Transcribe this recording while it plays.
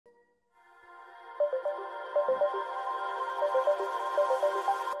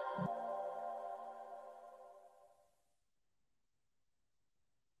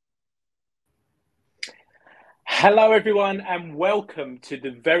Hello, everyone, and welcome to the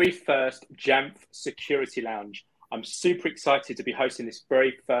very first Jamf Security Lounge. I'm super excited to be hosting this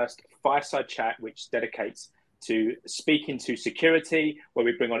very first fireside chat, which dedicates to speaking to security, where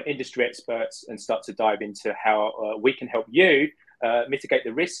we bring on industry experts and start to dive into how we can help you mitigate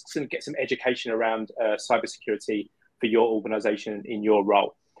the risks and get some education around cybersecurity for your organization in your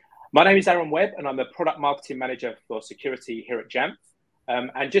role. My name is Aaron Webb, and I'm the product marketing manager for security here at Jamf.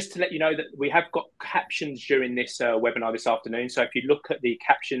 And just to let you know that we have got captions during this webinar this afternoon. So if you look at the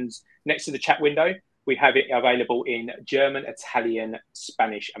captions next to the chat window, we have it available in German, Italian,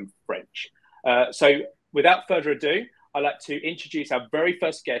 Spanish, and French. So without further ado, I'd like to introduce our very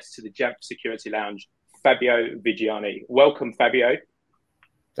first guest to the Jamf Security Lounge, Fabio Viggiani. Welcome, Fabio.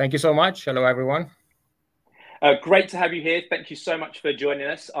 Thank you so much. Hello, everyone. Great to have you here. Thank you so much for joining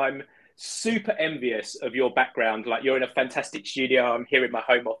us. I'm super envious of your background. Like, you're in a fantastic studio. I'm here in my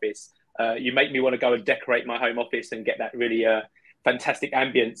home office. You make me want to go and decorate my home office and get that really fantastic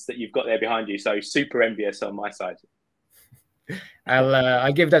ambience that you've got there behind you. So super envious on my side.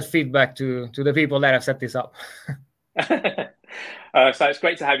 I'll give that feedback to the people that have set this up. So it's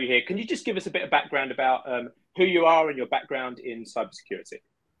great to have you here. Can you just give us a bit of background about who you are and your background in cybersecurity?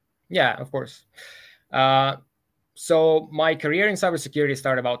 Yeah, of course. So my career in cybersecurity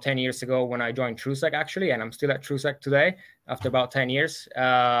started about 10 years ago when I joined Truesec, actually, and I'm still at Truesec today after about 10 years.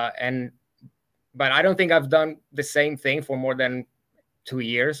 But I don't think I've done the same thing for more than 2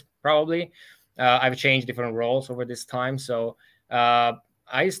 years, probably. I've changed different roles over this time. So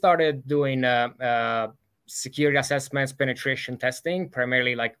I started doing security assessments, penetration testing,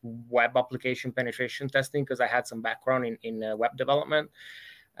 primarily like web application penetration testing, because I had some background in web development.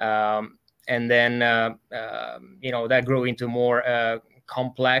 And then, that grew into more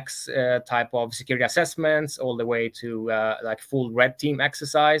complex type of security assessments, all the way to like full red team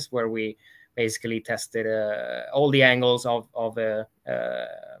exercise, where we basically tested all the angles of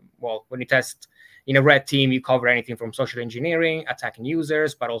when you test in a red team, you cover anything from social engineering, attacking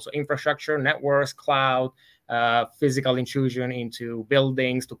users, but also infrastructure, networks, cloud, physical intrusion into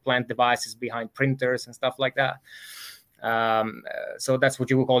buildings to plant devices behind printers and stuff like that. So that's what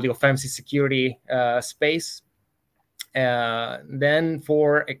you would call the offensive security space. Then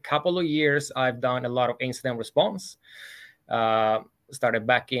for a couple of years, I've done a lot of incident response. Started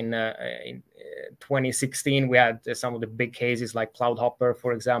back in 2016. We had some of the big cases like CloudHopper,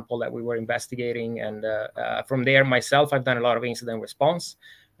 for example, that we were investigating. And from there, myself, I've done a lot of incident response.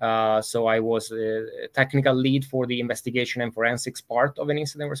 So I was a technical lead for the investigation and forensics part of an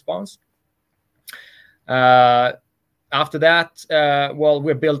incident response. After that,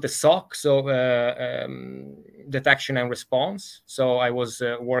 we built the SOC, so detection and response. So I was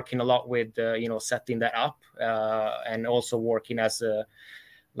working a lot with, setting that up, and also working as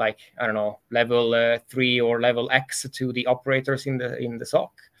level 3 or level X to the operators in the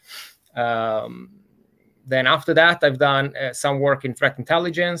SOC. Then after that, I've done some work in threat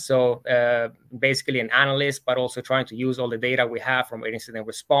intelligence. So basically an analyst, but also trying to use all the data we have from incident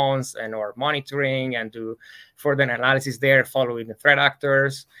response and or monitoring and do further analysis there, following the threat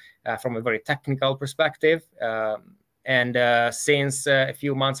actors from a very technical perspective. And since a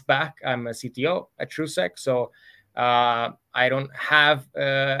few months back, I'm a CTO at Truesec. So I don't have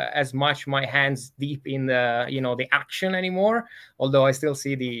as much my hands deep in the action anymore, although I still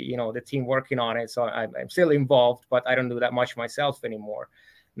see the team working on it. So I'm still involved, but I don't do that much myself anymore.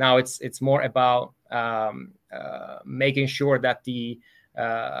 Now it's more about making sure that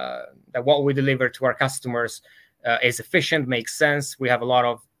that what we deliver to our customers is efficient, makes sense. We have a lot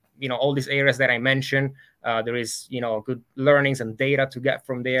of all these areas that I mentioned. There is good learnings and data to get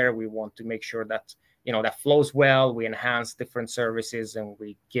from there. We want to make sure that that flows well. We enhance different services and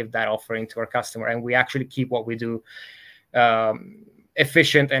we give that offering to our customer, and we actually keep what we do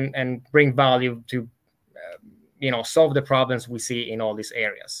efficient and bring value to solve the problems we see in all these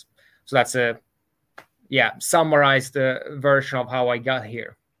areas. So that's a summarized version of how I got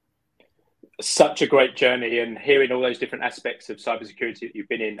here. Such a great journey, and hearing all those different aspects of cybersecurity that you've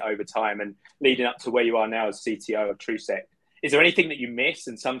been in over time and leading up to where you are now as CTO of Truesec. Is there anything that you miss?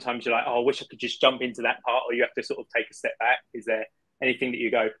 And sometimes you're like, oh, I wish I could just jump into that part, or you have to sort of take a step back. Is there anything that you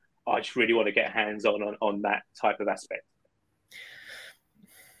go, oh, I just really want to get hands on that type of aspect?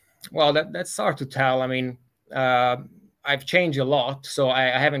 Well, that's hard to tell. I mean, I've changed a lot, so I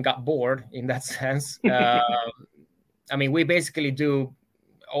haven't got bored in that sense. I mean, we basically do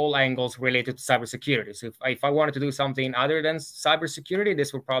all angles related to cybersecurity. So if I wanted to do something other than cybersecurity,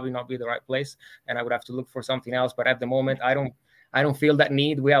 this would probably not be the right place, and I would have to look for something else. But at the moment, I don't feel that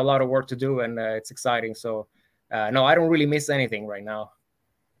need. We have a lot of work to do, and it's exciting. So no, I don't really miss anything right now.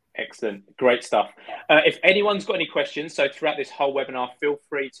 Excellent. Great stuff. If anyone's got any questions, so throughout this whole webinar, feel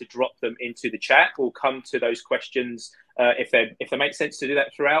free to drop them into the chat. We'll come to those questions if they make sense to do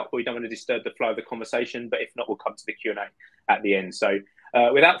that throughout, or we don't want to disturb the flow of the conversation. But if not, we'll come to the Q&A at the end. So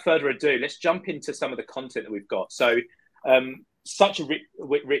without further ado, let's jump into some of the content that we've got. So such a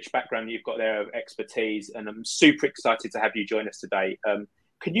rich background you've got there of expertise, and I'm super excited to have you join us today.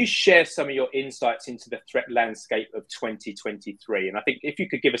 Could you share some of your insights into the threat landscape of 2023? And I think if you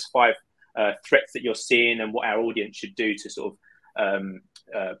could give us 5 threats that you're seeing and what our audience should do to sort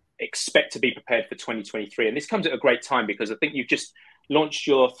of expect to be prepared for 2023. And this comes at a great time because I think you've just launched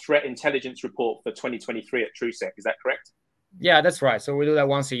your threat intelligence report for 2023 at Truesec. Is that correct? Yeah, that's right. So we do that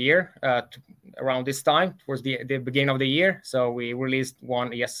once a year around this time, towards the beginning of the year. So we released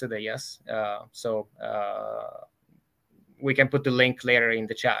one yesterday, yes. We can put the link later in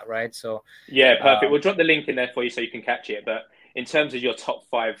the chat, right? So yeah, perfect. We'll drop the link in there for you so you can catch it. But in terms of your top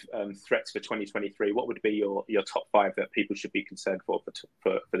 5 threats for 2023, what would be your top 5 that people should be concerned for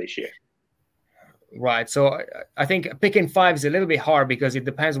this year? Right. So I think picking 5 is a little bit hard because it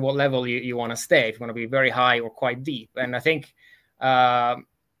depends what level you want to stay. If you want to be very high or quite deep. And I think, I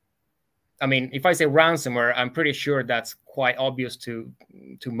mean, if I say ransomware, I'm pretty sure that's quite obvious to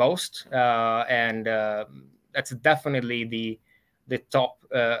most. That's definitely the top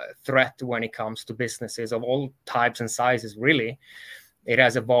threat when it comes to businesses of all types and sizes, really. It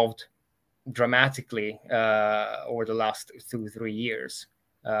has evolved dramatically over the last 2-3 years.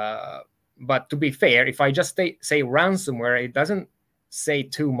 But to be fair, if I just say ransomware, it doesn't say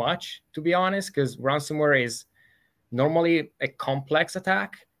too much, to be honest, because ransomware is normally a complex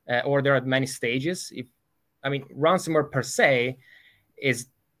attack, or there are many stages. Ransomware per se is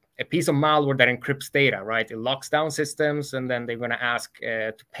a piece of malware that encrypts data, right? It locks down systems, and then they're going to ask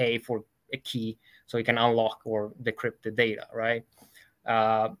to pay for a key so you can unlock or decrypt the data, right?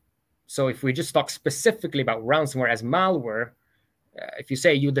 So if we just talk specifically about ransomware as malware, if you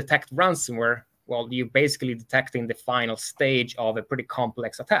say you detect ransomware, well, you're basically detecting the final stage of a pretty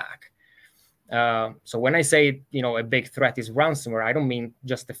complex attack. So when I say, a big threat is ransomware, I don't mean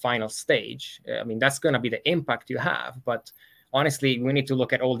just the final stage. That's going to be the impact you have, but honestly, we need to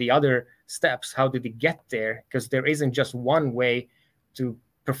look at all the other steps. How did it get there? Because there isn't just one way to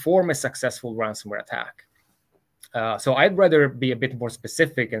perform a successful ransomware attack. So I'd rather be a bit more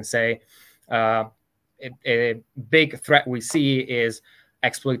specific and say a big threat we see is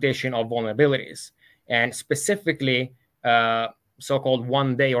exploitation of vulnerabilities, and specifically so-called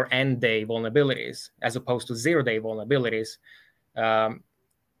one-day or end-day vulnerabilities, as opposed to zero-day vulnerabilities.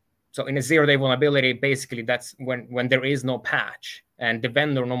 So in a zero-day vulnerability, basically that's when there is no patch, and the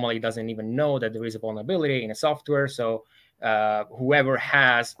vendor normally doesn't even know that there is a vulnerability in a software. So whoever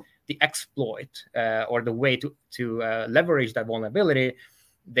has the exploit or the way to leverage that vulnerability,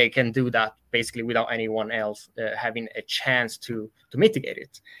 they can do that basically without anyone else having a chance to mitigate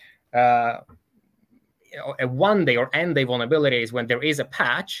it. A one-day or end-day vulnerability is when there is a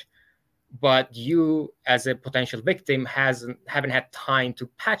patch, but you as a potential victim haven't had time to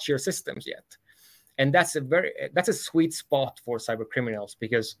patch your systems yet. And that's a sweet spot for cyber criminals,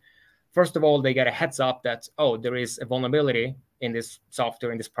 because first of all, they get a heads up that, oh, there is a vulnerability in this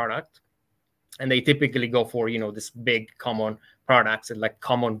software, in this product. And they typically go for, this big common products like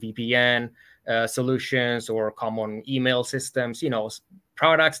common VPN solutions or common email systems,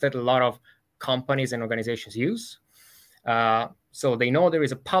 products that a lot of companies and organizations use. So they know there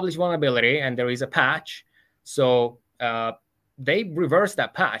is a published vulnerability and there is a patch. So they reverse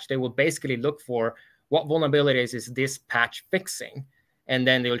that patch. They will basically look for what vulnerabilities is this patch fixing, and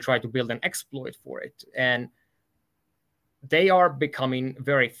then they will try to build an exploit for it. And they are becoming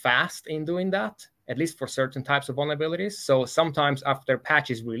very fast in doing that, at least for certain types of vulnerabilities. So sometimes after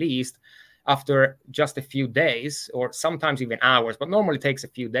patch is released, after just a few days, or sometimes even hours, but normally takes a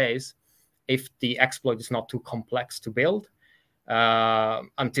few days, if the exploit is not too complex to build,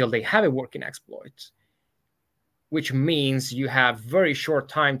 until they have a working exploit, which means you have very short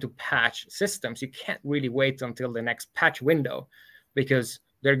time to patch systems. You can't really wait until the next patch window, because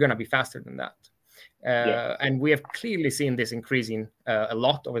they're going to be faster than that. And we have clearly seen this increasing a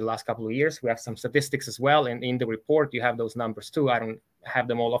lot over the last couple of years. We have some statistics as well. And in the report, you have those numbers too. I don't have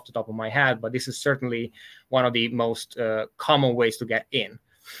them all off the top of my head, but this is certainly one of the most common ways to get in.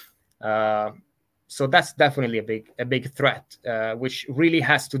 So that's definitely a big threat, which really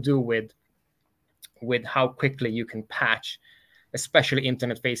has to do with how quickly you can patch, especially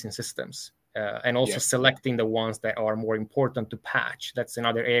internet-facing systems. And also selecting the ones that are more important to patch. That's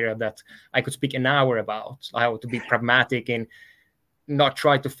another area that I could speak an hour about, how to be pragmatic in not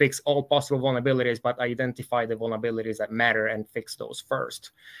try to fix all possible vulnerabilities, but identify the vulnerabilities that matter and fix those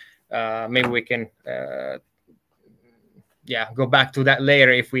first. Maybe we can go back to that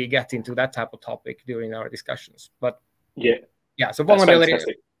later if we get into that type of topic during our discussions. But so vulnerability,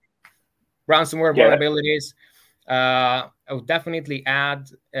 ransomware vulnerabilities. I would definitely add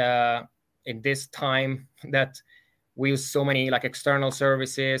in this time that we use so many like external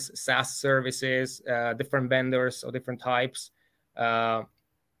services, SaaS services, different vendors of different types. The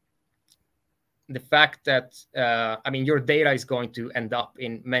fact that, your data is going to end up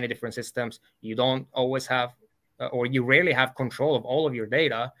in many different systems. You don't always have, or you rarely have control of all of your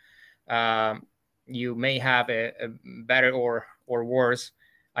data. You may have a better or worse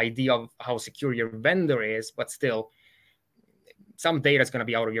idea of how secure your vendor is, but still, some data is going to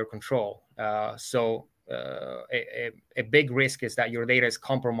be out of your control. So a big risk is that your data is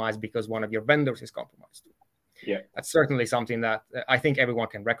compromised because one of your vendors is compromised. Yeah, that's certainly something that I think everyone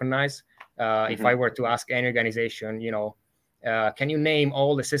can recognize. If I were to ask any organization, can you name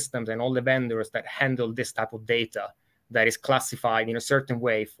all the systems and all the vendors that handle this type of data that is classified in a certain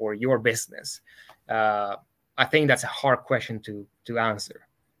way for your business? I think that's a hard question to answer,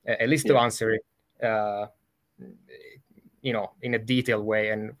 at least to answer it, in a detailed way,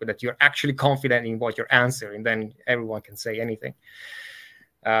 and that you're actually confident in what you're answering. Then everyone can say anything.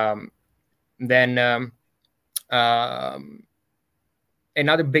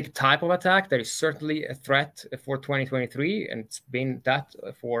 Another big type of attack that is certainly a threat for 2023, and it's been that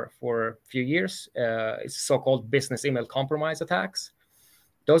for a few years, is so-called business email compromise attacks.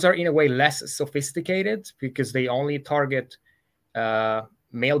 Those are in a way less sophisticated because they only target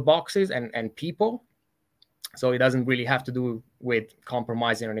mailboxes and people. So it doesn't really have to do with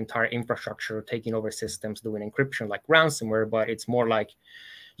compromising an entire infrastructure, taking over systems, doing encryption like ransomware, but it's more like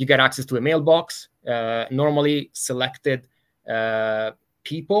you get access to a mailbox, normally selected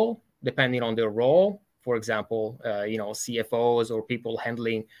people, depending on their role. For example, CFOs or people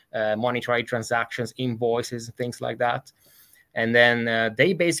handling monetary transactions, invoices, and things like that. And then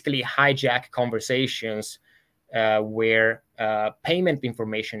they basically hijack conversations where payment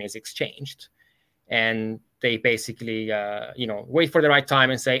information is exchanged. And they basically, wait for the right time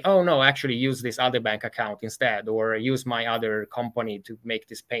and say, oh, no, actually use this other bank account instead, or use my other company to make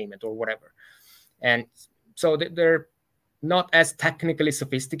this payment or whatever. And so they're not as technically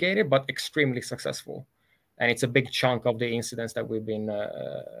sophisticated, but extremely successful. And it's a big chunk of the incidents that we've been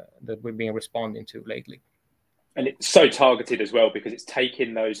responding to lately. And it's so targeted as well, because it's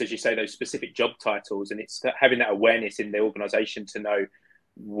taking those, as you say, those specific job titles, and it's having that awareness in the organization to know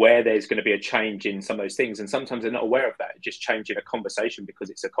where there's going to be a change in some of those things. And sometimes they're not aware of that. It's just changing a conversation because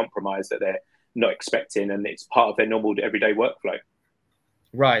it's a compromise that they're not expecting, and it's part of their normal everyday workflow.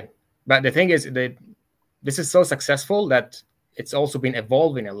 Right. But the thing is that this is so successful that it's also been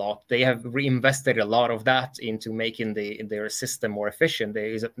evolving a lot. They have reinvested a lot of that into making their system more efficient.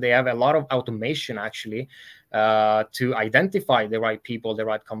 They have a lot of automation, actually, to identify the right people, the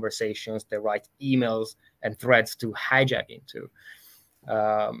right conversations, the right emails and threads to hijack into.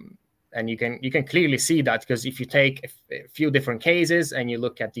 And you can clearly see that, because if you take a few different cases and you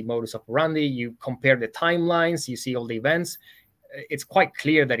look at the modus operandi, you compare the timelines, you see all the events, it's quite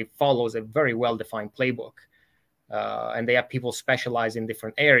clear that it follows a very well-defined playbook. And they have people specialize in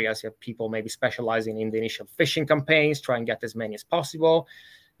different areas. You have people maybe specializing in the initial phishing campaigns, try and get as many as possible.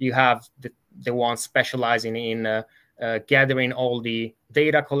 You have the ones specializing in gathering all the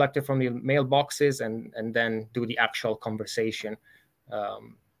data collected from the mailboxes and then do the actual conversation.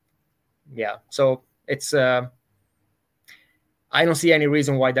 So it's I don't see any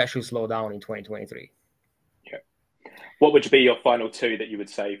reason why that should slow down in 2023. Yeah. What would be your final two that you would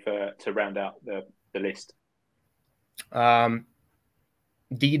say to round out the list? DDoS,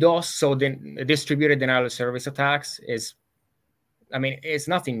 so the distributed denial of service attacks it's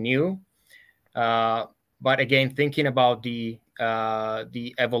nothing new. But again, thinking about the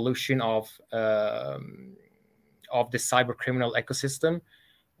evolution of the cyber criminal ecosystem,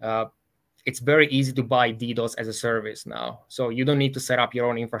 it's very easy to buy DDoS as a service now. So you don't need to set up your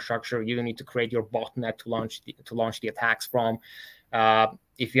own infrastructure. You don't need to create your botnet to launch the attacks from.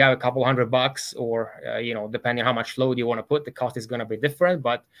 If you have a couple $100 or, depending on how much load you want to put, the cost is going to be different.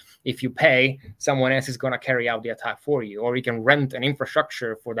 But if you pay, someone else is going to carry out the attack for you, or you can rent an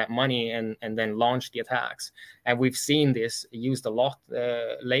infrastructure for that money and then launch the attacks. And we've seen this used a lot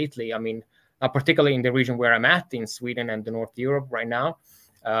lately. Particularly in the region where I'm at, in Sweden and the North Europe right now,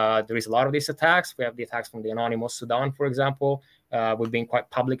 there is a lot of these attacks. We have the attacks from the anonymous Sudan, for example. We've been quite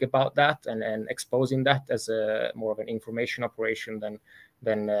public about that and exposing that as a more of an information operation than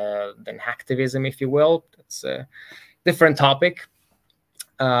hacktivism, if you will. That's a different topic.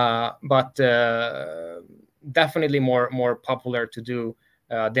 but definitely more popular to do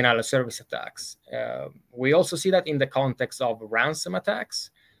denial of service attacks. We also see that in the context of ransom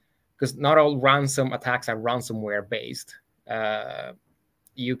attacks, because not all ransom attacks are ransomware based.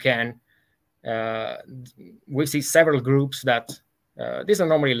 You can we see several groups that these are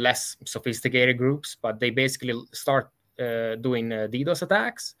normally less sophisticated groups, but they basically start doing DDoS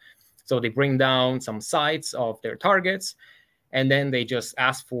attacks. So they bring down some sites of their targets, and then they just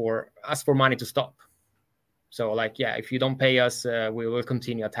ask for money to stop. So like, yeah, if you don't pay us, we will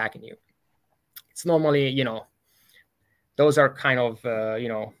continue attacking you. It's normally, you know, those are kind of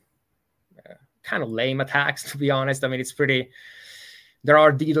kind of lame attacks, to be honest. I mean, it's pretty. There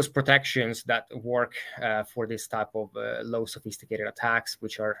are DDoS protections that work for this type of low sophisticated attacks,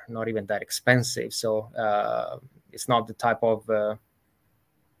 which are not even that expensive. So it's not the type of,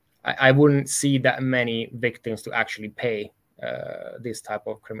 I wouldn't see that many victims to actually pay this type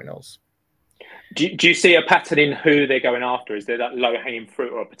of criminals. Do you see a pattern in who they're going after? Is there that low-hanging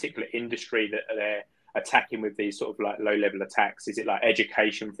fruit or a particular industry that they're attacking with these sort of like low-level attacks? Is it like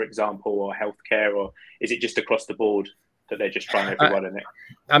education, for example, or healthcare, or is it just across the board that they're just trying everyone in it?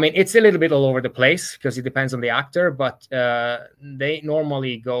 I mean, it's a little bit all over the place because it depends on the actor, but they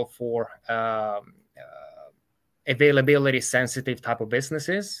normally go for availability sensitive type of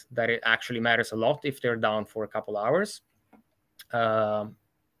businesses that it actually matters a lot if they're down for a couple hours.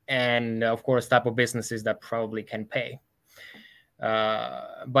 And of course, type of businesses that probably can pay.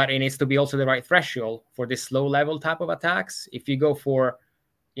 But it needs to be also the right threshold for this low level type of attacks. If you go for,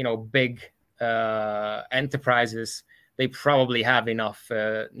 you know, big enterprises, they probably have enough,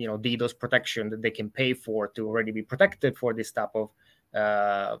 DDoS protection that they can pay for to already be protected for this type of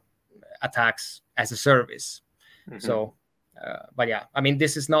attacks as a service. Mm-hmm. So, but yeah, I mean,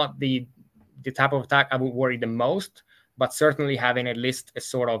 this is not the type of attack I would worry the most, but certainly having at least a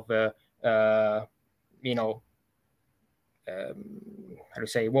sort of, how to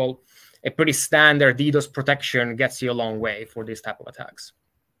say, well, a pretty standard DDoS protection gets you a long way for this type of attacks.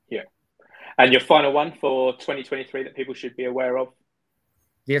 Yeah. And your final one for 2023 that people should be aware of?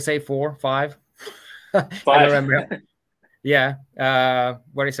 DSA 4, 5. 5. I don't remember. Yeah.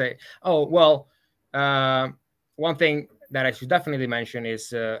 What do you say? Oh, well, one thing that I should definitely mention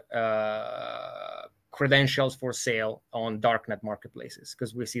is credentials for sale on darknet marketplaces,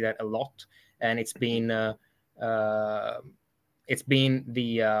 because we see that a lot, and it's been the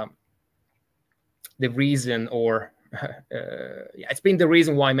reason, or it's been the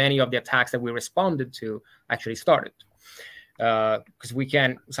reason why many of the attacks that we responded to actually started, because we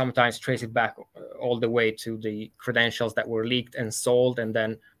can sometimes trace it back all the way to the credentials that were leaked and sold and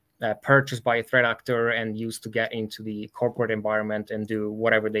then purchased by a threat actor and used to get into the corporate environment and do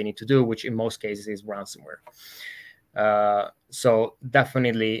whatever they need to do, which in most cases is ransomware. So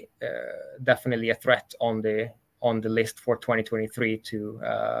definitely a threat on the list for 2023 to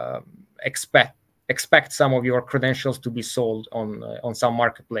expect some of your credentials to be sold on some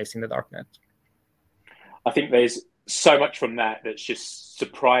marketplace in the darknet. I think there's so much from that's just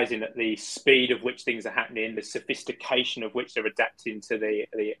surprising, at the speed of which things are happening, the sophistication of which they're adapting to the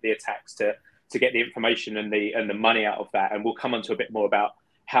attacks to get the information and the money out of that. And we'll come on to a bit more about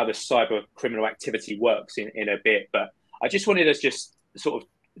how the cyber criminal activity works in a bit. But I just wanted us just sort of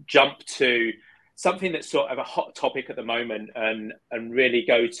jump to something that's sort of a hot topic at the moment and really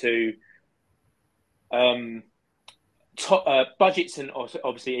go to budgets, and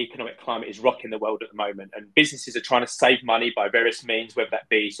obviously economic climate is rocking the world at the moment, and businesses are trying to save money by various means, whether that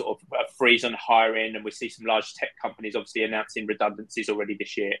be sort of a freeze on hiring, and we see some large tech companies obviously announcing redundancies already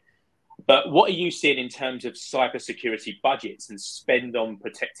this year. But what are you seeing in terms of cybersecurity budgets and spend on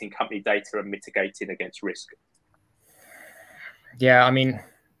protecting company data and mitigating against risk? Yeah, I mean,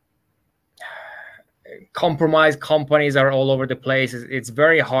 compromised companies are all over the place. It's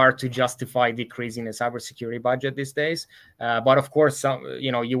very hard to justify decreasing the cybersecurity budget these days. But of course,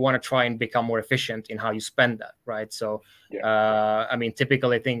 you want to try and become more efficient in how you spend that, right? So, yeah. I mean,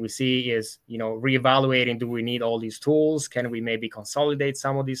 typically, the thing we see is, reevaluating, do we need all these tools? Can we maybe consolidate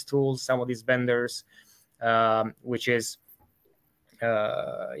some of these tools, some of these vendors, which is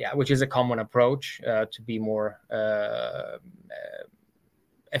a common approach to be more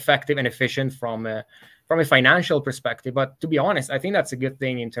effective and efficient from a financial perspective. But to be honest, I think that's a good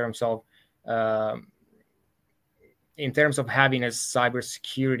thing in terms of having a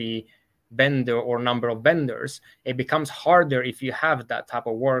cybersecurity vendor or number of vendors. It becomes harder if you have that type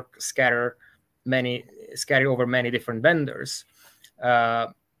of work scattered over many different vendors,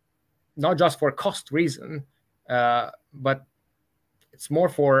 not just for cost reason, but it's more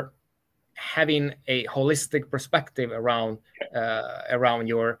for having a holistic perspective around around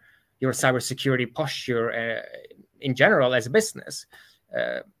your cybersecurity posture in general as a business.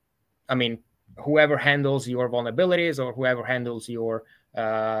 I mean, whoever handles your vulnerabilities or whoever handles your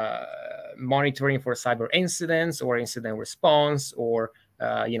monitoring for cyber incidents or incident response or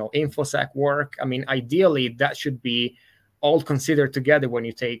InfoSec work. I mean, ideally, that should be all considered together when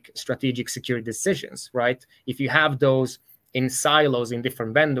you take strategic security decisions, right? If you have those in silos in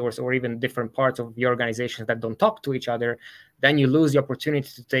different vendors or even different parts of the organizations that don't talk to each other, then you lose the opportunity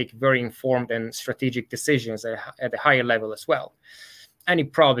to take very informed and strategic decisions at a higher level as well. And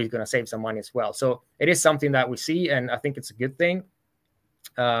it probably is going to save some money as well. So it is something that we see, and I think it's a good thing.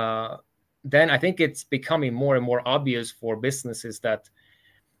 Then I think it's becoming more and more obvious for businesses that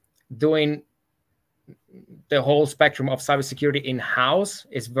doing the whole spectrum of cybersecurity in-house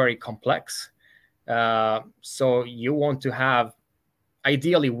is very complex. So you want to have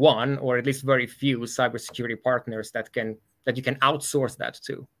ideally one or at least very few cybersecurity partners that you can outsource that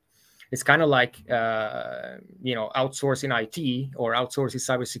to. It's kind of like outsourcing IT or outsourcing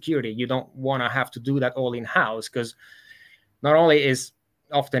cybersecurity. You don't want to have to do that all in-house, because not only is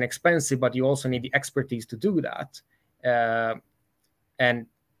often expensive, but you also need the expertise to do that. And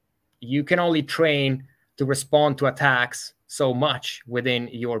you can only train to respond to attacks so much within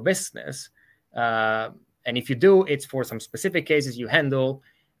your business. And if you do, it's for some specific cases you handle.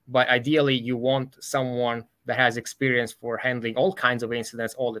 But ideally, you want someone that has experience for handling all kinds of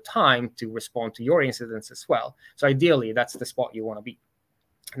incidents all the time to respond to your incidents as well. So ideally, that's the spot you want to be.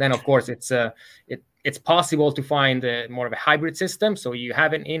 And then, of course, it's possible to find more of a hybrid system. So you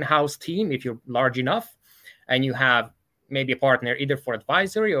have an in-house team if you're large enough, and you have maybe a partner either for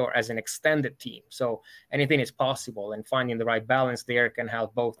advisory or as an extended team. So anything is possible, and finding the right balance there can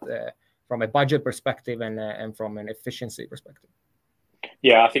help both from a budget perspective and from an efficiency perspective.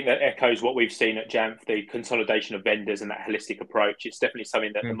 Yeah, I think that echoes what we've seen at Jamf, the consolidation of vendors and that holistic approach. It's definitely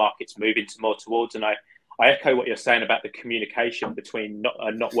something that the market's moving more towards. And I echo what you're saying about the communication between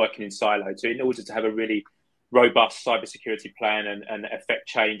not working in silos. So in order to have a really robust cybersecurity plan and affect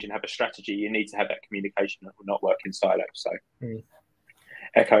change and have a strategy, you need to have that communication that will not work in silos. So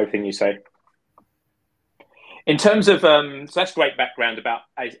echo everything you say. In terms of, so that's great background about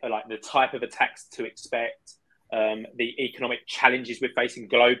like the type of attacks to expect, the economic challenges we're facing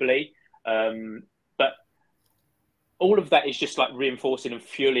globally. But all of that is just like reinforcing and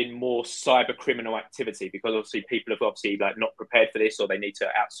fueling more cyber criminal activity, because obviously people have like not prepared for this, or they need to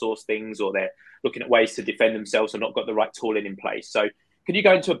outsource things, or they're looking at ways to defend themselves and not got the right tooling in place. So can you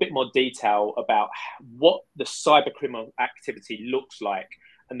go into a bit more detail about what the cyber criminal activity looks like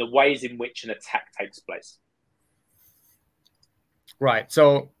and the ways in which an attack takes place? Right.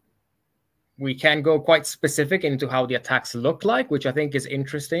 So we can go quite specific into how the attacks look like, which I think is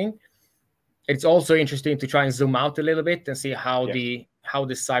interesting. It's also interesting to try and zoom out a little bit and see how the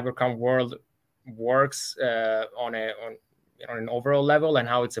cybercrime world works on an overall level and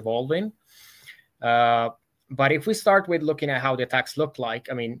how it's evolving. But if we start with looking at how the attacks look like,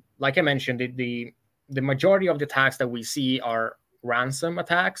 I mean, like I mentioned, the majority of the attacks that we see are ransom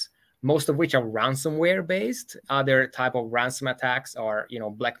attacks, most of which are ransomware based. Other type of ransom attacks are,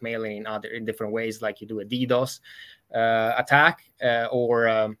 blackmailing in different ways, like you do a DDoS attack,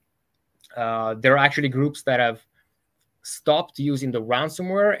 or there are actually groups that have stopped using the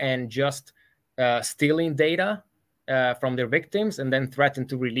ransomware and just stealing data from their victims, and then threaten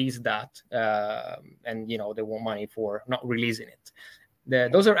to release that, and they want money for not releasing it.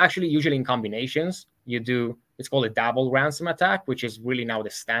 Those are actually usually in combinations. It's called a double ransom attack, which is really now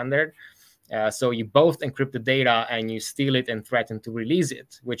the standard. So you both encrypt the data and you steal it and threaten to release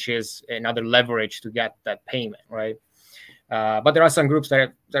it, which is another leverage to get that payment, right? But there are some groups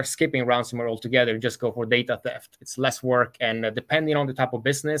that are skipping ransomware altogether, just go for data theft. It's less work, and depending on the type of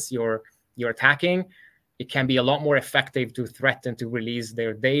business you're attacking, it can be a lot more effective to threaten to release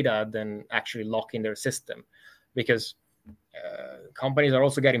their data than actually locking their system, because companies are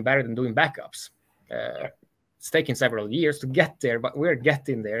also getting better than doing backups. It's taking several years to get there, but we're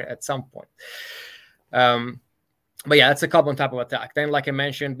getting there at some point. But yeah, that's a common type of attack. Then, like I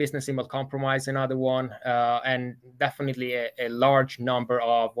mentioned, business email compromise, another one, and definitely a large number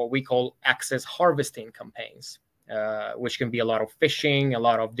of what we call access harvesting campaigns, which can be a lot of phishing, a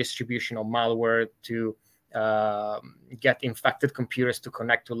lot of distribution of malware to get infected computers to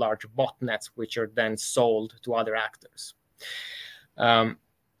connect to large botnets, which are then sold to other actors.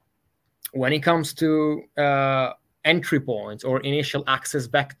 When it comes to entry points or initial access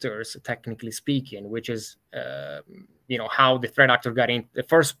vectors, technically speaking, which is how the threat actor got in the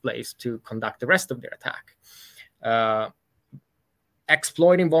first place to conduct the rest of their attack.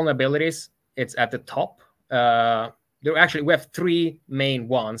 Exploiting vulnerabilities, it's at the top. we have three main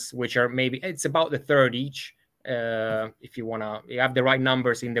ones, which are maybe it's about the third each. If you have the right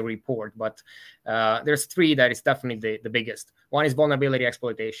numbers in the report, but there's three that is definitely the biggest. One is vulnerability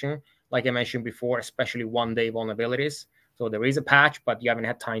exploitation, like I mentioned before, especially one-day vulnerabilities. So there is a patch, but you haven't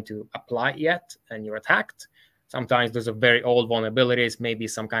had time to apply it yet, and you're attacked. Sometimes those are very old vulnerabilities, maybe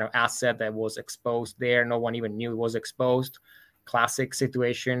some kind of asset that was exposed there. No one even knew it was exposed. Classic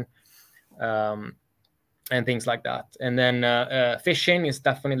situation, and things like that. And then phishing is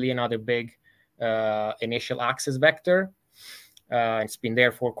definitely another big initial access vector. It's been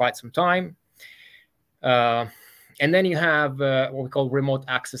there for quite some time. And then you have what we call remote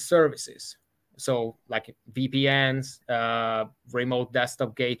access services. So like VPNs, remote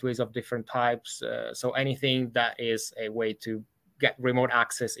desktop gateways of different types. So anything that is a way to get remote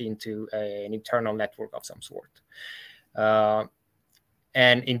access into an internal network of some sort.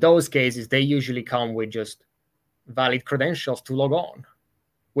 And in those cases, they usually come with just valid credentials to log on,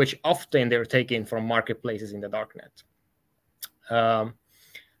 which often they're taken from marketplaces in the darknet.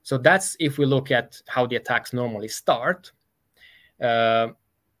 So that's if we look at how the attacks normally start. Then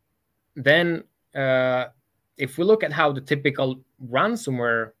if we look at how the typical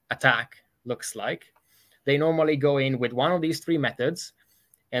ransomware attack looks like, they normally go in with one of these three methods,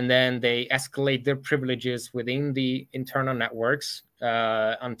 and then they escalate their privileges within the internal networks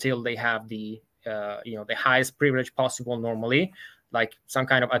until they have the highest privilege possible normally, like some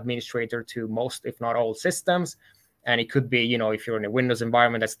kind of administrator to most, if not all, systems. And it could be, if you're in a Windows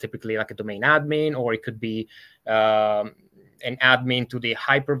environment, that's typically like a domain admin, or it could be an admin to the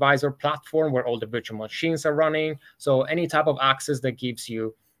hypervisor platform where all the virtual machines are running. So any type of access that gives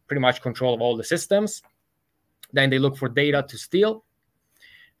you pretty much control of all the systems. Then they look for data to steal.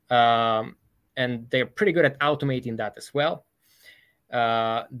 And they're pretty good at automating that as well.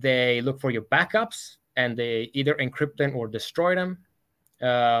 They look for your backups, and they either encrypt them or destroy them.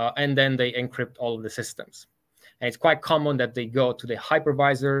 And then they encrypt all of the systems. And it's quite common that they go to the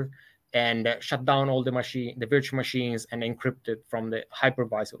hypervisor and shut down all the virtual machines and encrypt it from the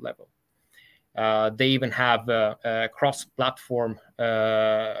hypervisor level. They even have a cross-platform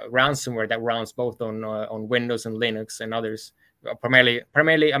ransomware that runs both on Windows and Linux and others.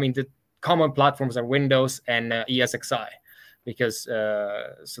 Primarily, I mean, the common platforms are Windows and ESXi, because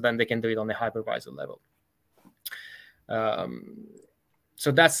so then they can do it on the hypervisor level.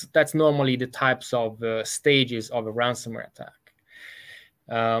 So that's normally the types of stages of a ransomware attack.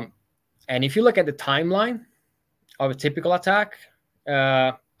 And if you look at the timeline of a typical attack,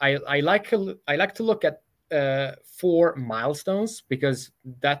 I like to look at 4 milestones, because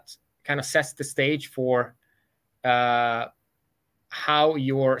that kind of sets the stage for how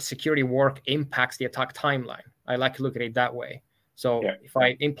your security work impacts the attack timeline. I like to look at it that way. So if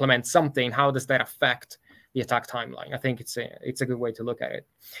I implement something, how does that affect the attack timeline? I think it's a good way to look at it.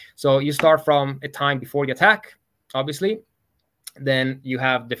 So you start from a time before the attack, obviously. Then you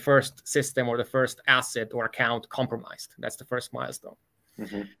have the first system or the first asset or account compromised. That's the first milestone.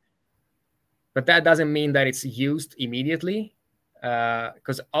 Mm-hmm. But that doesn't mean that it's used immediately,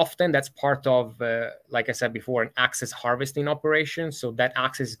 because often that's part of, like I said before, an access harvesting operation. So that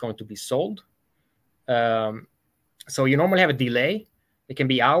access is going to be sold. So you normally have a delay. It can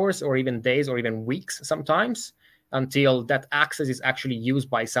be hours or even days or even weeks sometimes, until that access is actually used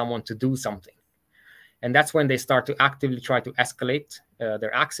by someone to do something. And that's when they start to actively try to escalate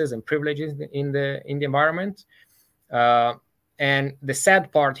their access and privileges in the environment. And the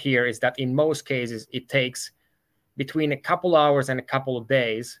sad part here is that in most cases, it takes between a couple hours and a couple of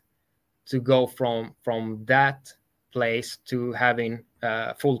days to go from that place to having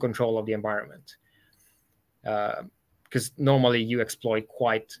full control of the environment. Because normally you exploit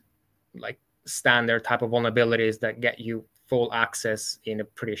quite like standard type of vulnerabilities that get you full access in a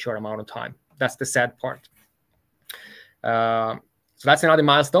pretty short amount of time. That's the sad part. So that's another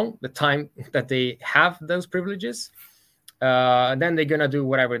milestone, the time that they have those privileges. And then they're going to do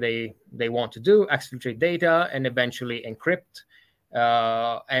whatever they want to do, exfiltrate data, and eventually encrypt.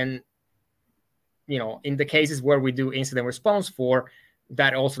 And, in the cases where we do incident response for,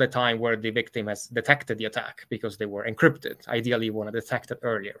 that also the time where the victim has detected the attack, because they were encrypted. Ideally, you want to detect it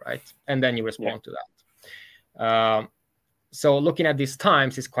earlier, right? And then you respond to that. So looking at these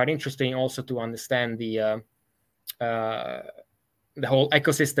times is quite interesting also to understand the whole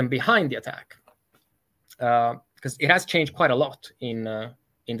ecosystem behind the attack. Because it has changed quite a lot in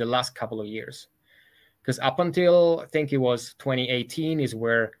the last couple of years. Because up until, I think it was 2018, is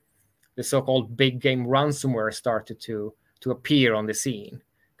where the so-called big game ransomware started to appear on the scene.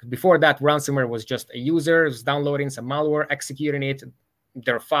 Before that, ransomware was just a user who's downloading some malware, executing it.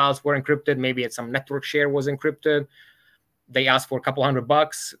 Their files were encrypted. Maybe some network share was encrypted. they asked for a couple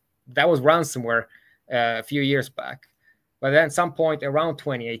 $100. That was ransomware a few years back. But then at some point around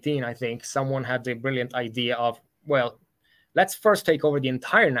 2018, I think, someone had the brilliant idea of, well, let's first take over the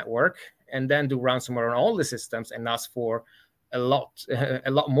entire network and then do ransomware on all the systems and ask for a lot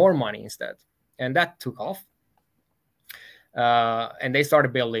more money instead. And that took off. And they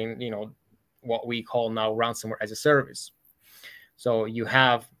started building, what we call now ransomware as a service. So you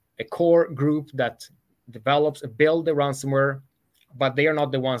have a core group that develops, build the ransomware, but they are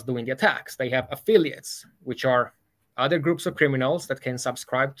not the ones doing the attacks. They have affiliates, which are other groups of criminals that can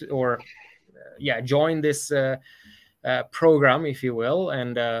subscribe to or join this program, if you will.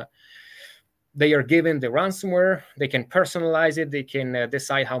 And they are given the ransomware. They can personalize it. They can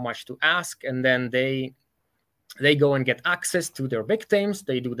decide how much to ask. And then they go and get access to their victims.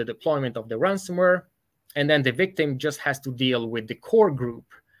 They do the deployment of the ransomware. And then the victim just has to deal with the core group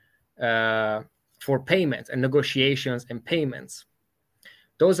for payments and negotiations and payments.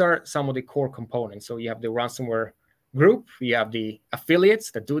 Those are some of the core components. So you have the ransomware group, you have the affiliates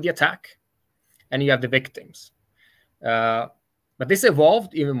that do the attack, and you have the victims. But this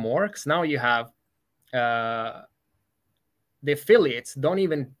evolved even more because now you have the affiliates don't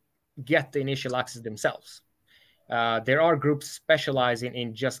even get the initial access themselves. There are groups specializing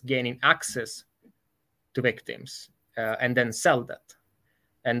in just gaining access to victims and then sell that.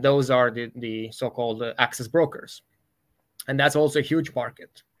 And those are the so-called access brokers. And that's also a huge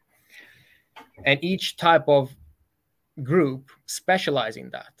market. And each type of group specialize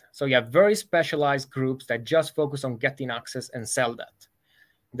in that. So you have very specialized groups that just focus on getting access and sell that.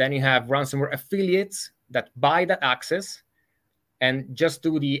 Then you have ransomware affiliates that buy that access and just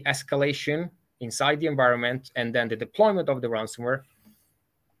do the escalation inside the environment and then the deployment of the ransomware.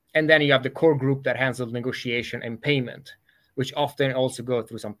 And then you have the core group that handles negotiation and payment, which often also go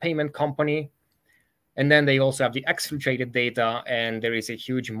through some payment company. And then they also have the exfiltrated data, and there is a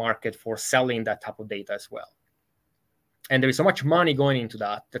huge market for selling that type of data as well. And there is so much money going into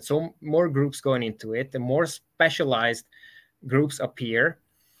that so more groups going into it, the more specialized groups appear.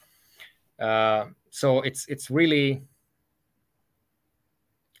 So it's really,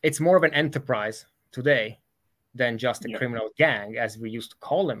 it's more of an enterprise today than just a criminal gang, as we used to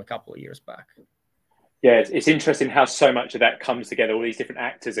call them a couple of years back. Yeah, it's interesting how so much of that comes together. All these different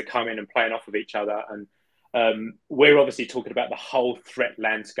actors are coming and playing off of each other. And we're obviously talking about the whole threat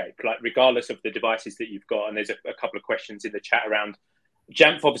landscape, like regardless of the devices that you've got. And there's a couple of questions in the chat around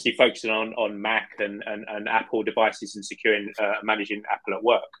Jamf, obviously focusing on Mac and Apple devices and securing, managing Apple at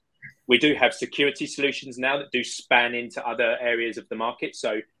work. We do have security solutions now that do span into other areas of the market.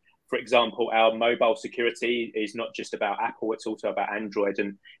 So, for example, our mobile security is not just about Apple, it's also about Android.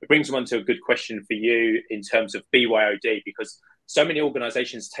 And it brings me on to a good question for you in terms of BYOD, because so many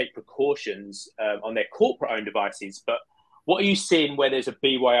organizations take precautions on their corporate-owned devices. But what are you seeing where there's a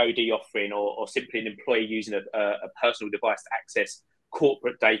BYOD offering or simply an employee using a personal device to access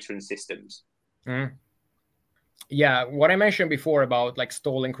corporate data and systems? Yeah, what I mentioned before about like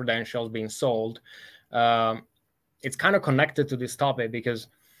stolen credentials being sold, it's kind of connected to this topic because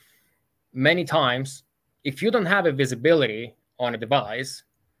many times, if you don't have a visibility on a device,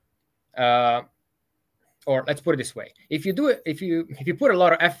 or let's put it this way, if you put a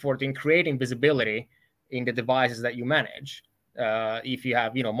lot of effort in creating visibility in the devices that you manage, if you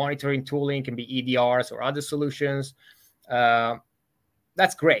have monitoring tooling, can be EDRs or other solutions,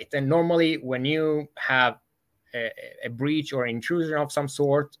 that's great. And normally, when you have a breach or intrusion of some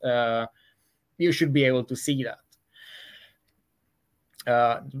sort, you should be able to see that.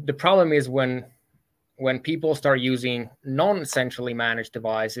 The problem is when people start using non-centrally managed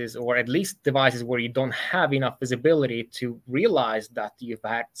devices, or at least devices where you don't have enough visibility to realize that you've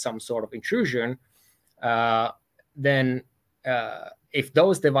had some sort of intrusion, then if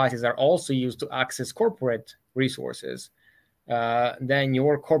those devices are also used to access corporate resources, then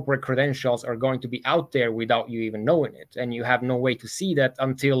your corporate credentials are going to be out there without you even knowing it. And you have no way to see that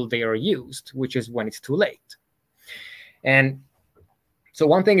until they are used, which is when it's too late. And so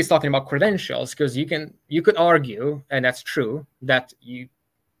one thing is talking about credentials, because you could argue, and that's true, that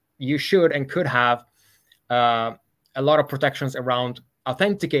you should and could have a lot of protections around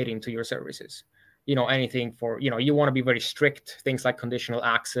authenticating to your services. Anything for, you want to be very strict, things like conditional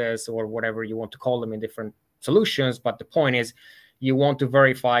access or whatever you want to call them in different solutions. But the point is, you want to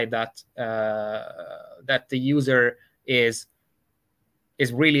verify that that the user is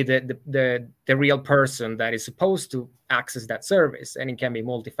really the real person that is supposed to access that service. And it can be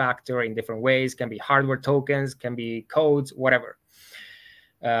multi-factor in different ways, can be hardware tokens, can be codes, whatever.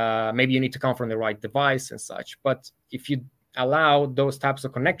 Maybe you need to come from the right device and such. But if you allow those types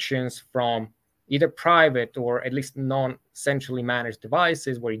of connections from either private or at least non-centrally managed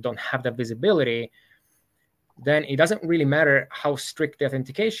devices where you don't have that visibility, then it doesn't really matter how strict the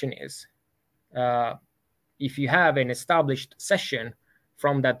authentication is. If you have an established session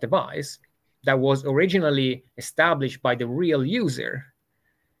from that device that was originally established by the real user,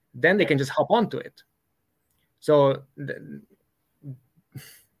 then they can just hop onto it. So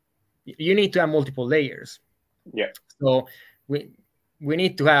you need to have multiple layers. Yeah. So we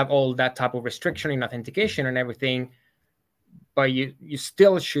need to have all that type of restriction in authentication and everything, but you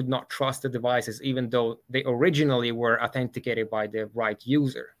still should not trust the devices, even though they originally were authenticated by the right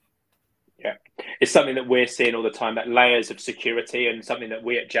user. Yeah, it's something that we're seeing all the time, that layers of security, and something that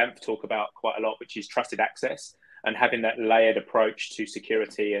we at Jamf talk about quite a lot, which is trusted access and having that layered approach to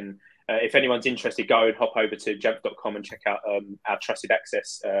security. And if anyone's interested, go and hop over to jamf.com and check out our trusted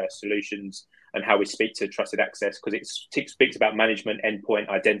access solutions and how we speak to trusted access, because it speaks about management, endpoint,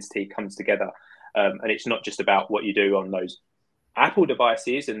 identity comes together. And it's not just about what you do on those Apple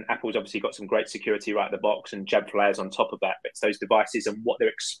devices, and Apple's obviously got some great security right at the box, and Jamf layers on top of that. But it's those devices and what they're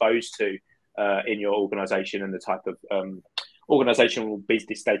exposed to in your organization, and the type of organizational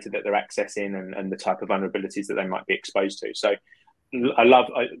business data that they're accessing, and the type of vulnerabilities that they might be exposed to. So I love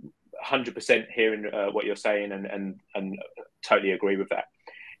 100% hearing what you're saying, and totally agree with that.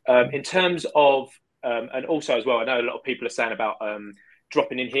 In terms of, and also as well, I know a lot of people are saying about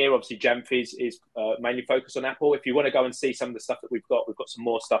dropping in here. Obviously, Jamf is mainly focused on Apple. If you want to go and see some of the stuff that we've got some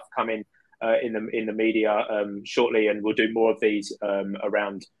more stuff coming in the media shortly, and we'll do more of these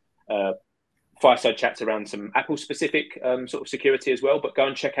around fireside chats around some Apple specific sort of security as well. But go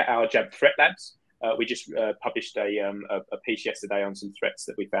and check out our Jamf Threat Labs. We just published a piece yesterday on some threats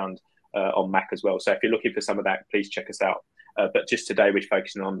that we found on Mac as well. So if you're looking for some of that, please check us out. But just today, we're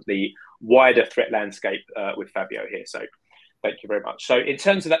focusing on the wider threat landscape with Fabio here. So thank you very much. So in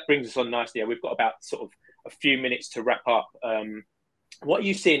terms of that, brings us on nicely. We've got about sort of a few minutes to wrap up. What are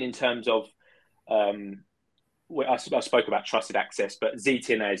you seeing in terms of, I spoke about trusted access, but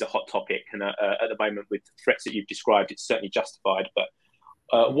ZTNA is a hot topic. And at the moment, with the threats that you've described, it's certainly justified.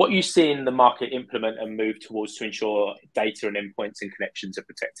 But what you see in the market implement and move towards to ensure data and endpoints and connections are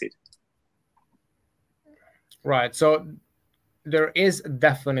protected? Right. So there is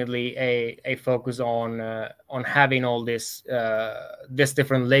definitely a focus on having all this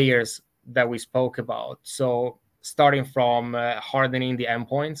different layers that we spoke about. So starting from hardening the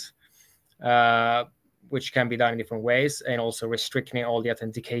endpoints, which can be done in different ways, and also restricting all the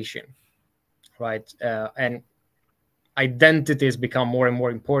authentication, right? And identities become more and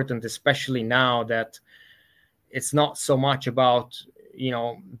more important, especially now that it's not so much about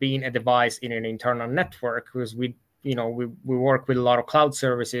being a device in an internal network, because we work with a lot of cloud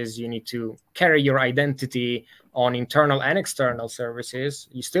services. You need to carry your identity on internal and external services.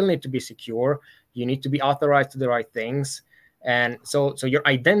 You still need to be secure. You need to be authorized to the right things. And so your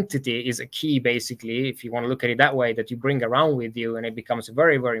identity is a key, basically, if you want to look at it that way, that you bring around with you. And it becomes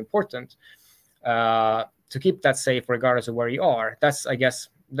very, very important to keep that safe regardless of where you are. That's, I guess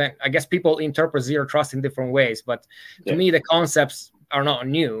people interpret zero trust in different ways. But to me, the concepts are not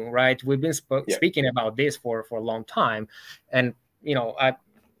new, right? We've been speaking about this for a long time. And, I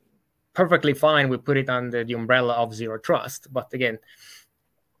perfectly fine. We put it under the umbrella of zero trust. But again,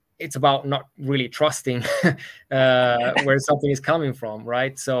 it's about not really trusting where something is coming from,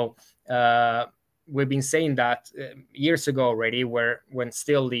 right? So we've been saying that years ago already, when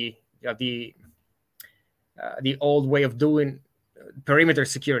still the old way of doing perimeter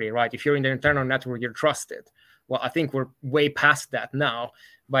security, right? If you're in the internal network, you're trusted. Well, I think we're way past that now,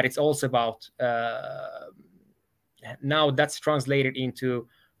 but it's also about now that's translated into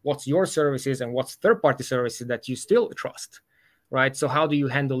what's your services and what's third-party services that you still trust, right? So how do you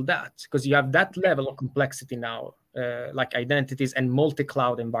handle that? Because you have that level of complexity now, like identities and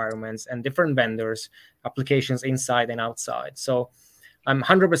multi-cloud environments and different vendors, applications inside and outside. So I'm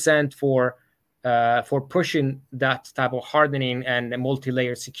 100% for pushing that type of hardening and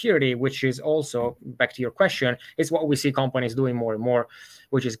multi-layer security, which is also, back to your question, is what we see companies doing more and more,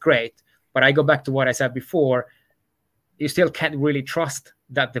 which is great. But I go back to what I said before. You still can't really trust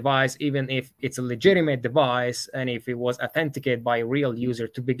that device, even if it's a legitimate device and if it was authenticated by a real user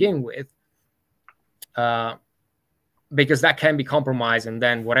to begin with, because that can be compromised. And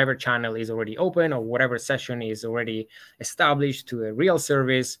then whatever channel is already open or whatever session is already established to a real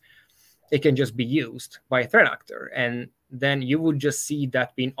service, it can just be used by a threat actor. And then you would just see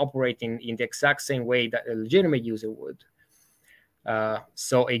that being operating in the exact same way that a legitimate user would.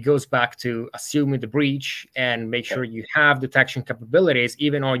 So it goes back to assuming the breach and make sure you have detection capabilities,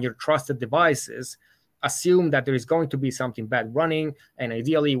 even on your trusted devices, assume that there is going to be something bad running, and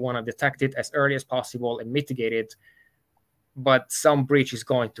ideally you want to detect it as early as possible and mitigate it. But some breach is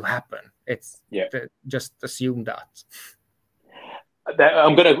going to happen. It's just assume that. I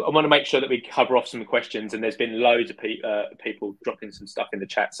want to make sure that we cover off some questions, and there's been loads of people dropping some stuff in the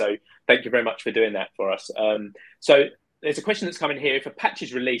chat. So thank you very much for doing that for us. So there's a question that's coming here. If a patch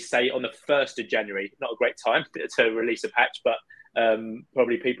is released, say on the 1st of January, not a great time to release a patch, but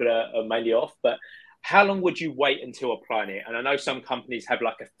probably people are mainly off. But how long would you wait until applying it? And I know some companies have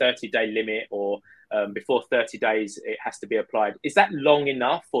like a 30-day limit, or before 30 days, it has to be applied. Is that long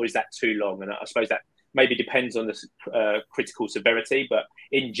enough, or is that too long? And I suppose that maybe depends on the critical severity, but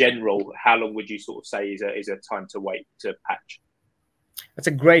in general, how long would you sort of say is a time to wait to patch? That's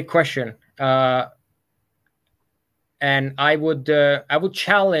a great question. And I would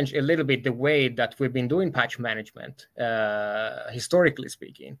challenge a little bit the way that we've been doing patch management, historically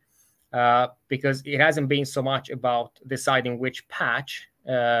speaking, because it hasn't been so much about deciding which patch,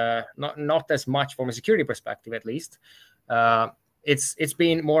 not as much from a security perspective, at least. It's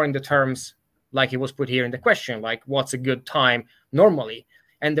been more in the terms like it was put here in the question, like what's a good time normally?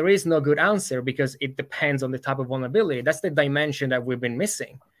 And there is no good answer because it depends on the type of vulnerability. That's the dimension that we've been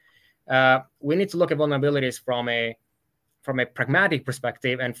missing. We need to look at vulnerabilities from a pragmatic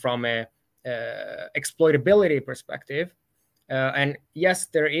perspective and from a exploitability perspective. And yes,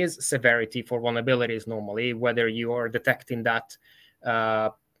 there is severity for vulnerabilities normally, whether you are detecting that,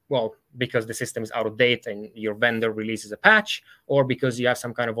 because the system is out of date and your vendor releases a patch, or because you have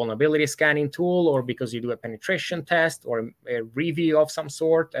some kind of vulnerability scanning tool, or because you do a penetration test or a review of some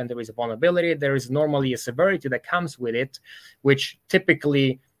sort and there is a vulnerability. There is normally a severity that comes with it, which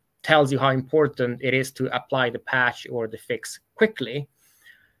typically tells you how important it is to apply the patch or the fix quickly.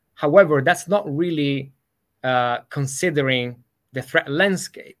 However, that's not really considering the threat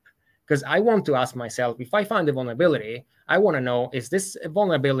landscape, because I want to ask myself, if I find a vulnerability, I want to know, is this a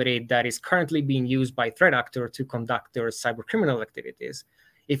vulnerability that is currently being used by threat actor to conduct their cybercriminal activities?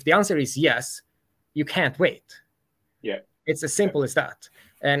 If the answer is yes, you can't wait. Yeah, it's as simple as that.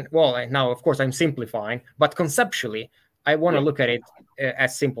 And now, of course, I'm simplifying, but conceptually, I want to look at it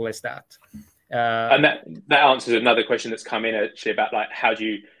as simple as that. And that answers another question that's come in actually about like, how do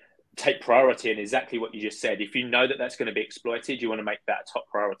you take priority, and exactly what you just said. If you know that that's going to be exploited, you want to make that a top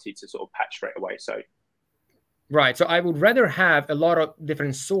priority to sort of patch straight away. Right. So I would rather have a lot of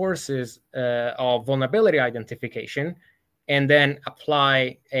different sources of vulnerability identification, and then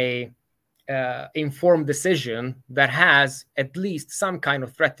apply a informed decision that has at least some kind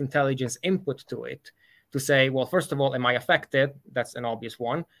of threat intelligence input to it, to say, well, first of all, am I affected? That's an obvious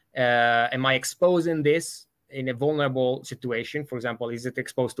one. Am I exposing this in a vulnerable situation? For example, is it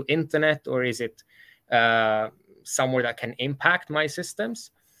exposed to internet, or is it somewhere that can impact my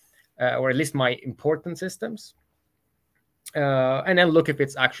systems, or at least my important systems? And then look if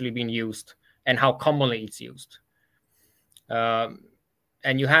it's actually being used and how commonly it's used.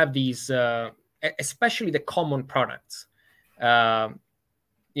 And you have these, especially the common products,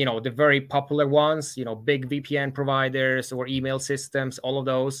 the very popular ones, big VPN providers or email systems, all of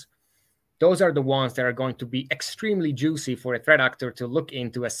those. Those are the ones that are going to be extremely juicy for a threat actor to look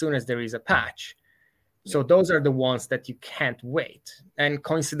into as soon as there is a patch. So those are the ones that you can't wait. And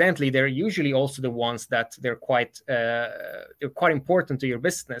coincidentally, they're usually also the ones that they're quite important to your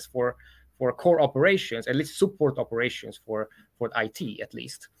business for core operations, at least support operations for IT at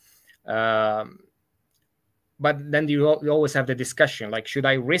least. But then you always have the discussion, like, should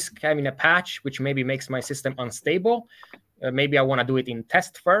I risk having a patch which maybe makes my system unstable? Maybe I want to do it in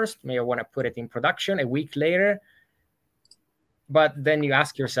test first. Maybe I want to put it in production a week later. But then you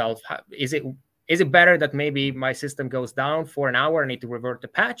ask yourself, is it better that maybe my system goes down for an hour, I need to revert the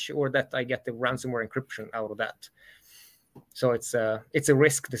patch, or that I get the ransomware encryption out of that? So it's a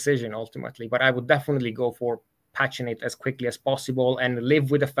risk decision ultimately. But I would definitely go for patching it as quickly as possible and live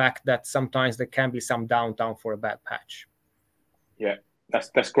with the fact that sometimes there can be some downtime for a bad patch. Yeah.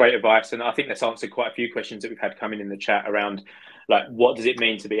 That's great advice, and I think that's answered quite a few questions that we've had coming in the chat around, like, what does it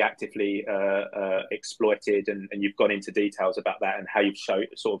mean to be actively exploited, and you've gone into details about that, and how you've sort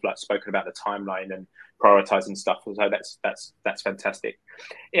of like spoken about the timeline and prioritizing stuff. So that's fantastic.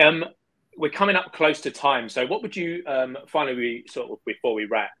 We're coming up close to time, so what would you finally, before we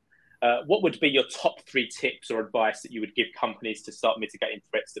wrap, what would be your top 3 tips or advice that you would give companies to start mitigating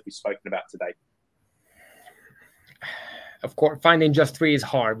threats that we've spoken about today? Of course, finding just 3 is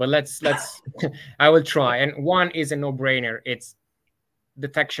hard, but let's I will try. And one is a no-brainer. It's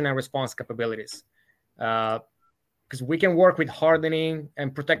detection and response capabilities. Because we can work with hardening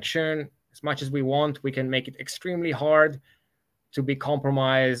and protection as much as we want. We can make it extremely hard. to be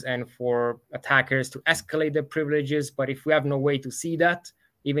compromised and for attackers to escalate their privileges. But if we have no way to see that,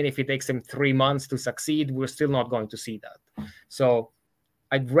 even if it takes them 3 months to succeed, we're still not going to see that. So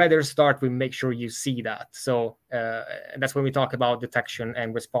I'd rather start with make sure you see that. So that's when we talk about detection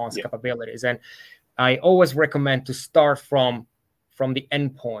and response capabilities. And I always recommend to start from the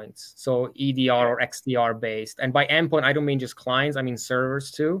endpoints, so EDR or XDR based. And by endpoint, I don't mean just clients, I mean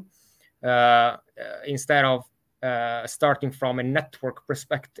servers too. Instead of starting from a network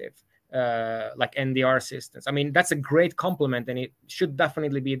perspective, like NDR systems. I mean, that's a great complement and it should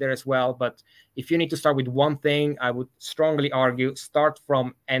definitely be there as well. But if you need to start with one thing, I would strongly argue start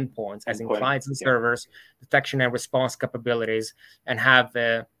from endpoints, as in clients and servers, detection and response capabilities, and have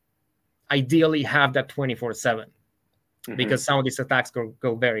ideally have that 24/7. Because some of these attacks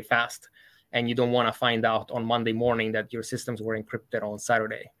go very fast and you don't want to find out on Monday morning that your systems were encrypted on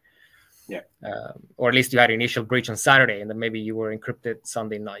Saturday. Or at least you had an initial breach on Saturday and then maybe you were encrypted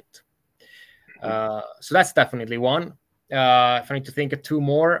Sunday night. So that's definitely one. If I need to think of two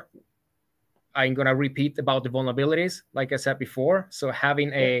more, I'm going to repeat about the vulnerabilities, like I said before. So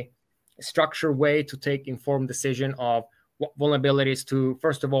having a structured way to take informed decision of what vulnerabilities to,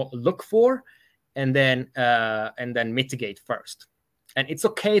 first of all, look for, and then mitigate first. And it's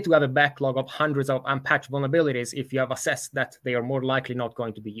okay to have a backlog of hundreds of unpatched vulnerabilities if you have assessed that they are more likely not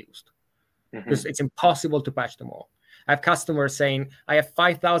going to be used. Because it's impossible to patch them all. I have customers saying, I have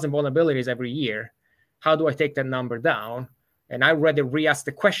 5,000 vulnerabilities every year. How do I take that number down? And I rather re-ask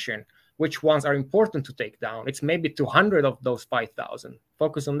the question, which ones are important to take down? It's maybe 200 of those 5,000.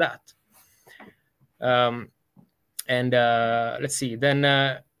 Focus on that. Let's see.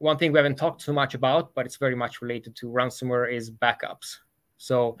 Then one thing we haven't talked too much about, but it's very much related to ransomware, is backups.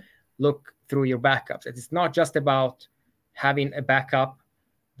 So look through your backups. It's not just about having a backup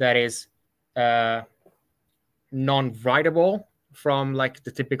that is non-writable from like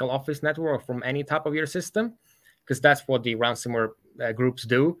the typical Office network or from any type of your system, because that's what the ransomware groups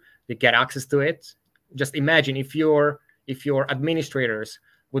do. They get access to it. Just imagine if your administrators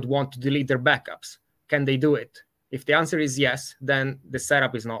would want to delete their backups, can they do it? If the answer is yes, then the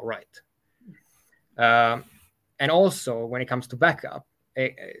setup is not right. And also, when it comes to backup,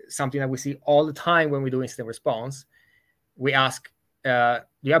 something that we see all the time when we do incident response, we ask, do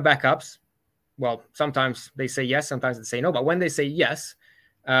you have backups? Well, sometimes they say yes, sometimes they say no. But when they say yes,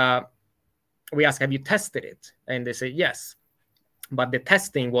 we ask, have you tested it? And they say yes. But the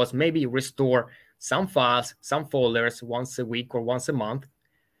testing was maybe restore some files, some folders once a week or once a month.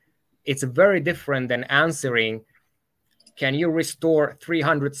 It's very different than answering, can you restore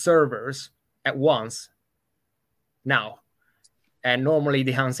 300 servers at once now? And normally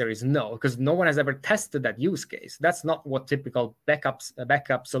the answer is no, because no one has ever tested that use case. That's not what typical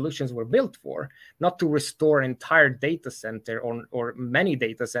backup solutions were built for, not to restore an entire data center or many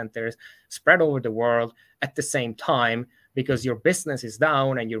data centers spread over the world at the same time, because your business is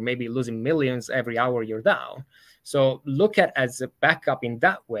down and you're maybe losing millions every hour you're down. So look at as a backup in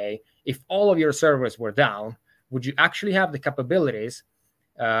that way. If all of your servers were down, would you actually have the capabilities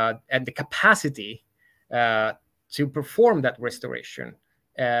and the capacity to perform that restoration?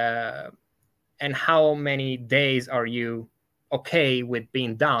 And how many days are you okay with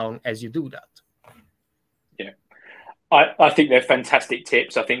being down as you do that? Yeah, I think they're fantastic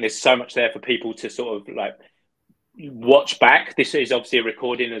tips. I think there's so much there for people to sort of like watch back. This is obviously a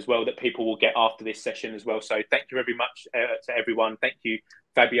recording as well that people will get after this session as well. So thank you very much to everyone. Thank you,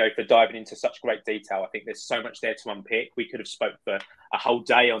 Fabio, for diving into such great detail. I think there's so much there to unpick. We could have spoke for a whole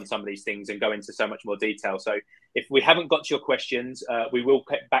day on some of these things and go into so much more detail. So if we haven't got to your questions, we will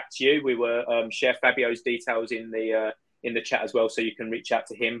get back to you. We will share Fabio's details in the chat as well, so you can reach out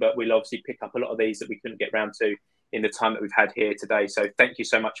to him. But we'll obviously pick up a lot of these that we couldn't get around to in the time that we've had here today. So thank you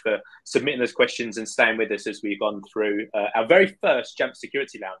so much for submitting those questions and staying with us as we've gone through our very first Jamf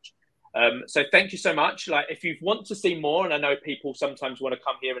Security Lounge. So thank you so much. Like, if you want to see more, and I know people sometimes want to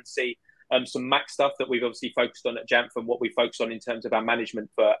come here and see some Mac stuff that we've obviously focused on at Jamf and what we focus on in terms of our management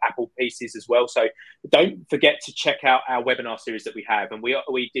for Apple PCs as well. So don't forget to check out our webinar series that we have. And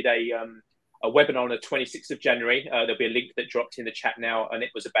we did a webinar on the 26th of January. There'll be a link that dropped in the chat now, and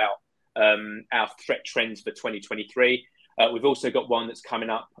it was about our threat trends for 2023. We've also got one that's coming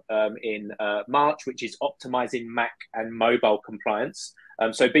up in March, which is optimizing Mac and mobile compliance.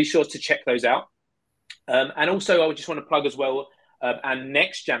 So be sure to check those out. And also, I just want to plug as well our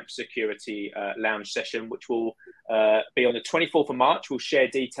next Jamf Security Lounge session, which will be on the 24th of March. We'll share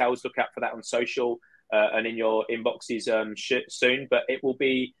details. Look out for that on social and in your inboxes soon. But it will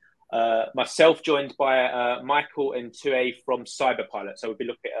be myself joined by Michael and Tue from Cyberpilot. So we'll be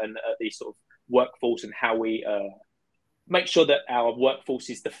looking at the sort of workforce and how we make sure that our workforce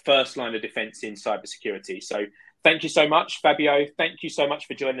is the first line of defense in cybersecurity. So thank you so much, Fabio. Thank you so much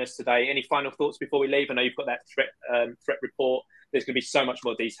for joining us today. Any final thoughts before we leave? I know you've got that threat report. There's going to be so much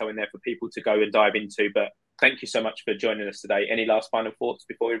more detail in there for people to go and dive into, but thank you so much for joining us today. Any last final thoughts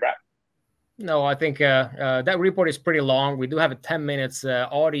before we wrap? No, I think that report is pretty long. We do have a 10 minutes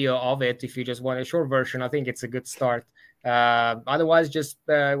audio of it. If you just want a short version, I think it's a good start. Otherwise, just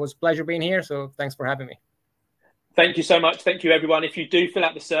it was a pleasure being here. So thanks for having me. Thank you so much. Thank you, everyone. If you do fill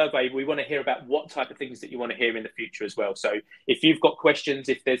out the survey, we want to hear about what type of things that you want to hear in the future as well. So if you've got questions,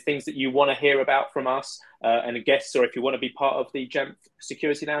 if there's things that you want to hear about from us and guests, or if you want to be part of the Jamf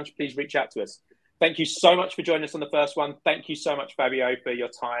Security Lounge, please reach out to us. Thank you so much for joining us on the first one. Thank you so much, Fabio, for your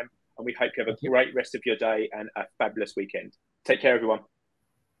time. And we hope you have a great rest of your day and a fabulous weekend. Take care, everyone.